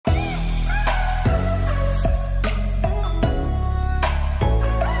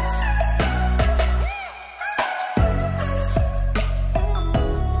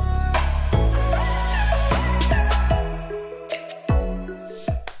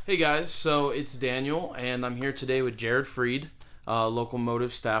Hey guys, so it's Daniel, and I'm here today with Jared Freed, local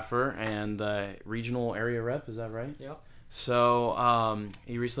motive staffer and regional area rep. Is that right? Yep. So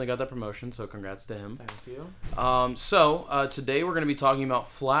he recently got that promotion, so congrats to him. Thank you. Today we're going to be talking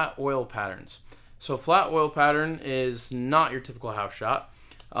about flat oil patterns. So flat oil pattern is not your typical house shot.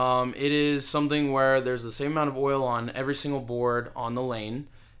 It is something where there's the same amount of oil on every single board on the lane,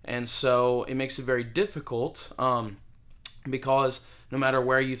 and so it makes it very difficult because no matter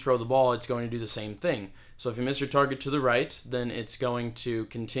where you throw the ball, it's going to do the same thing. So if you miss your target to the right, then it's going to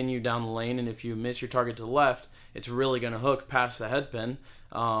continue down the lane, and if you miss your target to the left, it's really going to hook past the head pin.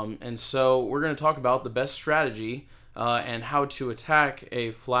 And so we're going to talk about the best strategy and how to attack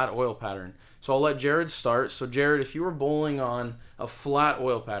a flat oil pattern. So I'll let Jared start. So Jared, if you were bowling on a flat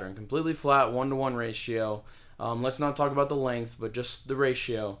oil pattern, completely flat, 1-to-1 ratio, let's not talk about the length, but just the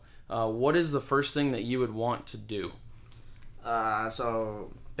ratio, what is the first thing that you would want to do?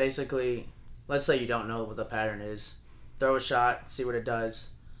 So basically, let's say you don't know what the pattern is. Throw a shot, see what it does.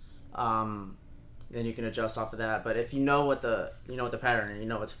 Then you can adjust off of that. But if you know what the pattern and you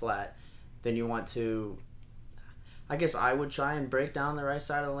know it's flat, then you want to. I guess I would try and break down the right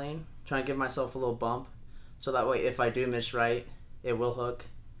side of the lane. Try and give myself a little bump, so that way if I do miss right, it will hook.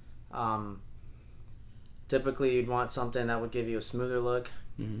 Typically, you'd want something that would give you a smoother look.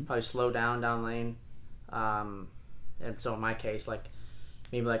 Mm-hmm. Probably slow down lane. And so in my case,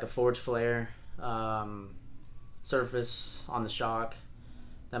 maybe a forge flare, surface on the shock,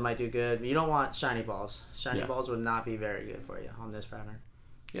 that might do good. But you don't want shiny balls. Shiny balls would not be very good for you on this pattern.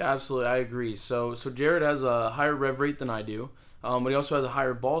 Yeah, absolutely. I agree. So Jared has a higher rev rate than I do, but he also has a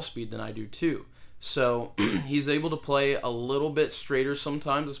higher ball speed than I do too. So he's able to play a little bit straighter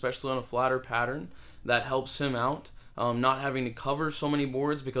sometimes, especially on a flatter pattern. That helps him out. Not having to cover so many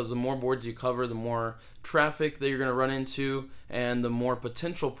boards, because the more boards you cover, the more traffic that you're going to run into and the more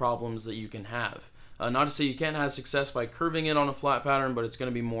potential problems that you can have. Not to say you can't have success by curving it on a flat pattern, but it's going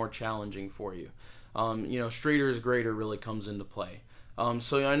to be more challenging for you. Straighter is greater really comes into play.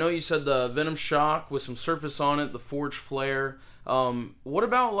 So I know you said the Venom Shock with some surface on it, the Forge Flare. What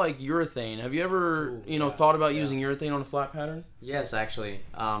about urethane? Have you ever thought about using urethane on a flat pattern? Yes, actually.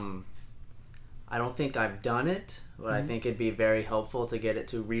 I don't think I've done it, but I think it'd be very helpful to get it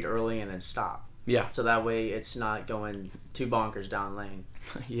to read early and then stop. Yeah. So that way it's not going too bonkers down lane.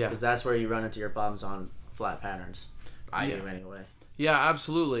 Yeah. Because that's where you run into your problems on flat patterns. I do anyway. Yeah,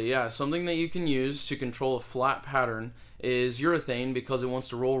 absolutely. Yeah, something that you can use to control a flat pattern is urethane, because it wants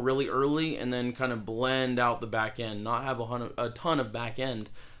to roll really early and then kind of blend out the back end, not have a ton of back end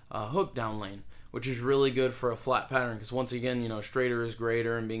hook down lane, which is really good for a flat pattern, because once again, straighter is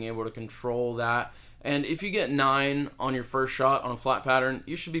greater, and being able to control that. And if you get 9 on your first shot on a flat pattern,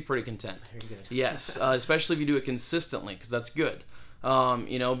 you should be pretty content. Very good. Yes, especially if you do it consistently, because that's good.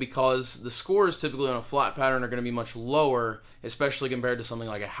 Because the scores typically on a flat pattern are going to be much lower, especially compared to something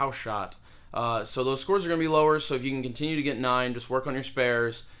like a house shot. So those scores are going to be lower, so if you can continue to get 9, just work on your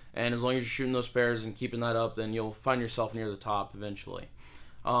spares, and as long as you're shooting those spares and keeping that up, then you'll find yourself near the top eventually.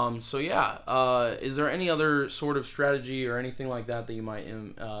 Is there any other sort of strategy or anything like that that you might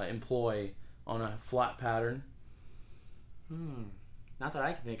employ on a flat pattern? Not that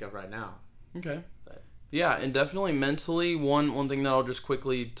I can think of right now. Okay. Yeah, and definitely mentally, one thing that I'll just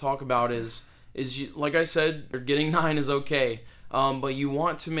quickly talk about is like I said, getting 9 is okay, but you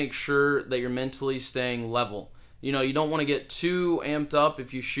want to make sure that you're mentally staying level. You don't want to get too amped up.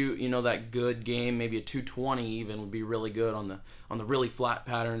 If you shoot, that good game, maybe a 220 even would be really good on the really flat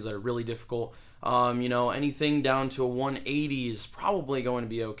patterns that are really difficult. Anything down to a 180 is probably going to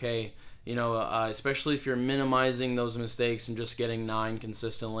be okay. Especially if you're minimizing those mistakes and just getting 9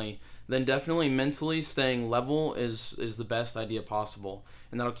 consistently, then definitely mentally staying level is the best idea possible,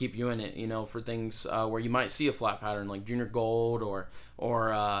 and that'll keep you in it. For things where you might see a flat pattern like junior gold or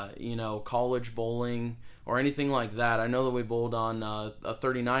college bowling or anything like that. I know that we bowled on a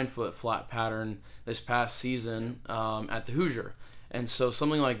 39-foot flat pattern this past season at the Hoosier, and so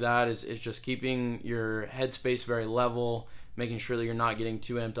something like that is just keeping your headspace very level, making sure that you're not getting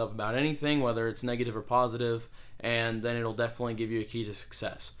too amped up about anything, whether it's negative or positive, and then it'll definitely give you a key to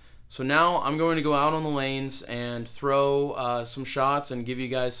success. So now I'm going to go out on the lanes and throw some shots and give you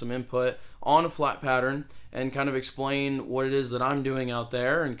guys some input on a flat pattern and kind of explain what it is that I'm doing out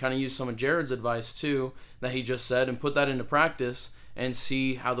there, and kind of use some of Jared's advice too that he just said, and put that into practice and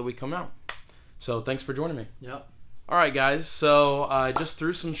see how that we come out. So thanks for joining me. Yep. All right, guys. So I just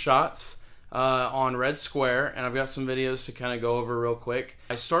threw some shots on red square, and I've got some videos to kind of go over real quick.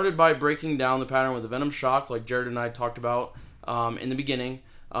 I started by breaking down the pattern with the Venom Shock, like Jared and I talked about in the beginning.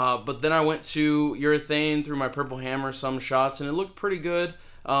 But then I went to urethane through my purple hammer some shots, and it looked pretty good,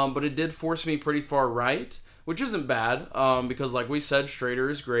 but it did force me pretty far right, which isn't bad, because like we said, straighter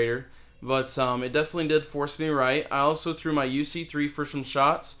is greater, but it definitely did force me right. I also threw my UC3 for some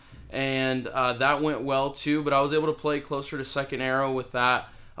shots, and that went well too, but I was able to play closer to second arrow with that.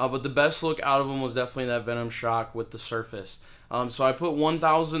 But the best look out of them was definitely that Venom Shock with the surface. So I put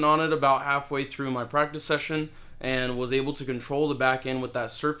 1,000 on it about halfway through my practice session and was able to control the back end with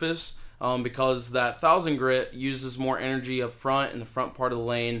that surface, because that 1,000 grit uses more energy up front in the front part of the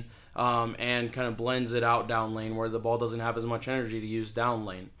lane, and kind of blends it out down lane where the ball doesn't have as much energy to use down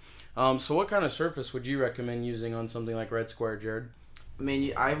lane. So what kind of surface would you recommend using on something like Red Square, Jared? I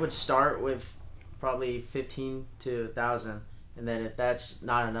mean, I would start with probably 15 to 1,000, and then if that's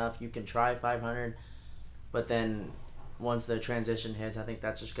not enough, you can try 500. But then once the transition hits, I think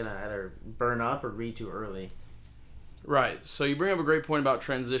that's just gonna either burn up or read too early. Right. So you bring up a great point about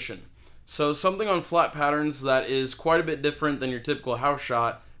transition. So something on flat patterns that is quite a bit different than your typical house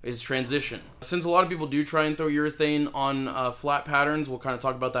shot is transition. Since a lot of people do try and throw urethane on flat patterns, we'll kind of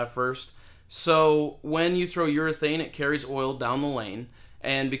talk about that first. So when you throw urethane, it carries oil down the lane,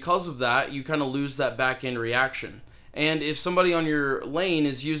 and because of that, you kind of lose that back end reaction. And if somebody on your lane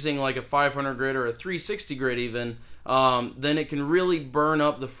is using like a 500 grit or a 360 grit even, then it can really burn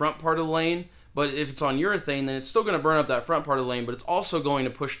up the front part of the lane. But if it's on urethane, then it's still going to burn up that front part of the lane, but it's also going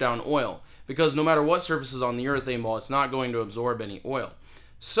to push down oil, because no matter what surface is on the urethane ball, it's not going to absorb any oil.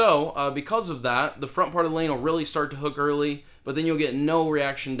 So because of that, the front part of the lane will really start to hook early, but then you'll get no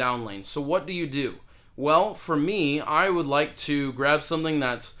reaction down lane. So what do you do? Well, for me, I would like to grab something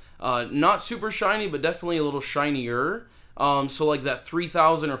that's not super shiny, but definitely a little shinier. So like that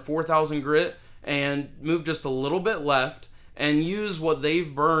 3,000 or 4,000 grit, and move just a little bit left, and use what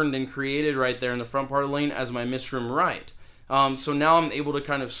they've burned and created right there in the front part of the lane as my misroom right. So now I'm able to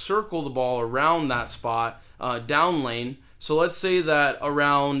kind of circle the ball around that spot down lane. So let's say that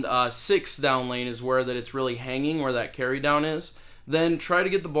around 6 down lane is where that it's really hanging, where that carry down is. Then try to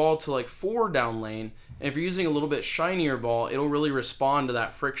get the ball to like 4 down lane. And if you're using a little bit shinier ball, it'll really respond to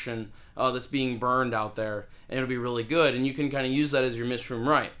that friction that's being burned out there, and it'll be really good. And you can kind of use that as your misroom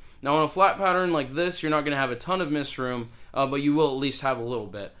right. Now on a flat pattern like this, you're not going to have a ton of misroom, but you will at least have a little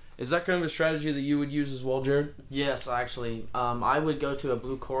bit. Is that kind of a strategy that you would use as well, Jared? Yes, actually. I would go to a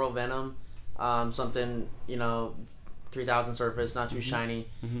blue coral Venom, something, 3,000 surface, not too shiny.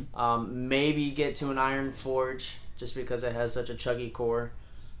 Maybe get to an Iron Forge, just because it has such a chuggy core.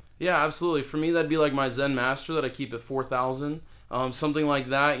 Yeah, absolutely. For me, that'd be like my Zen Master that I keep at 4,000. Something like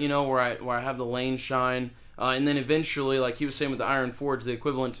that, where I have the lane shine. And then eventually, like he was saying with the Iron Forge, the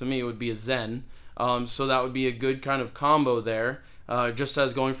equivalent to me would be a Zen. So that would be a good kind of combo there. Just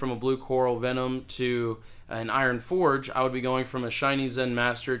as going from a blue coral Venom to an Iron Forge, I would be going from a shiny Zen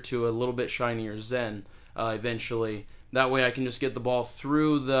Master to a little bit shinier Zen eventually. That way I can just get the ball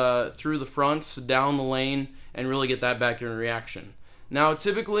through the fronts, down the lane, and really get that back in reaction. Now,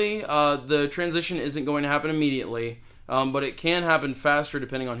 typically, the transition isn't going to happen immediately, but it can happen faster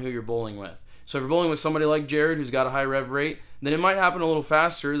depending on who you're bowling with. So if you're bowling with somebody like Jared, who's got a high rev rate, then it might happen a little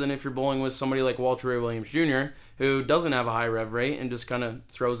faster than if you're bowling with somebody like Walter Ray Williams Jr., who doesn't have a high rev rate and just kind of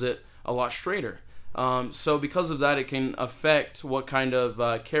throws it a lot straighter. So because of that, it can affect what kind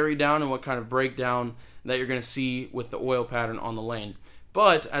of carry down and what kind of breakdown that you're going to see with the oil pattern on the lane.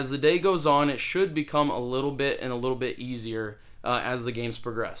 But as the day goes on, it should become a little bit easier as the games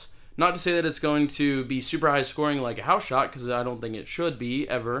progress. Not to say that it's going to be super high scoring like a house shot, because I don't think it should be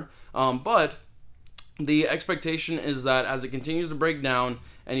ever. But the expectation is that as it continues to break down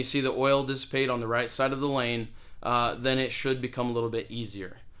and you see the oil dissipate on the right side of the lane, then it should become a little bit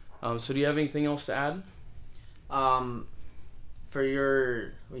easier. So do you have anything else to add? For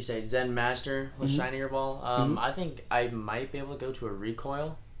your, Zen Master with shinier ball, I think I might be able to go to a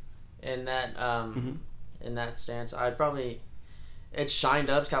recoil in that in that stance. It's shined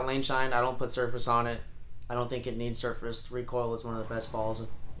up, it's got lane shine. I don't put surface on it. I don't think it needs surface. Recoil is one of the best balls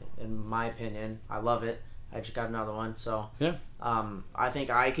in my opinion. I love it. I just got another one, so yeah. I think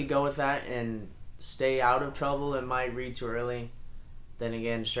I could go with that and stay out of trouble. It might read too early. Then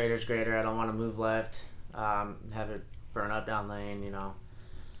again, straighter's greater. I don't want to move left, have it burn up down lane,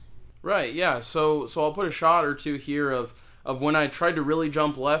 Right, yeah. So I'll put a shot or two here of when I tried to really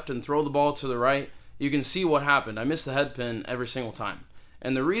jump left and throw the ball to the right. You can see what happened. I missed the head pin every single time.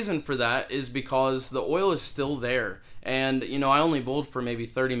 And the reason for that is because the oil is still there. And, I only bowled for maybe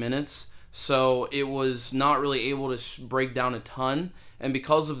 30 minutes, so it was not really able to break down a ton. And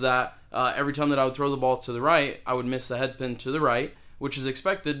because of that, every time that I would throw the ball to the right, I would miss the head pin to the right, which is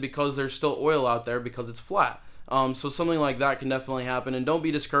expected because there's still oil out there because it's flat. So something like that can definitely happen. And don't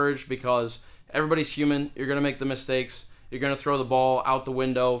be discouraged because everybody's human. You're going to make the mistakes. You're going to throw the ball out the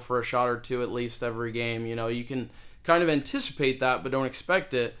window for a shot or two at least every game. You know, you can kind of anticipate that, but don't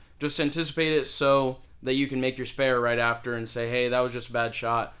expect it. Just anticipate it so that you can make your spare right after and say, hey, that was just a bad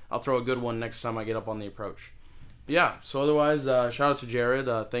shot. I'll throw a good one next time I get up on the approach. Yeah, so otherwise, shout out to Jared.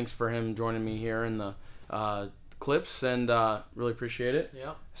 Thanks for him joining me here in the clips, and really appreciate it.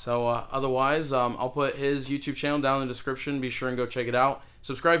 Yeah. So otherwise, I'll put his YouTube channel down in the description. Be sure and go check it out.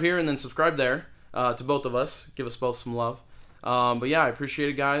 Subscribe here and then subscribe there to both of us. Give us both some love. But yeah, I appreciate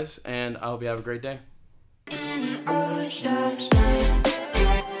it, guys, and I hope you have a great day.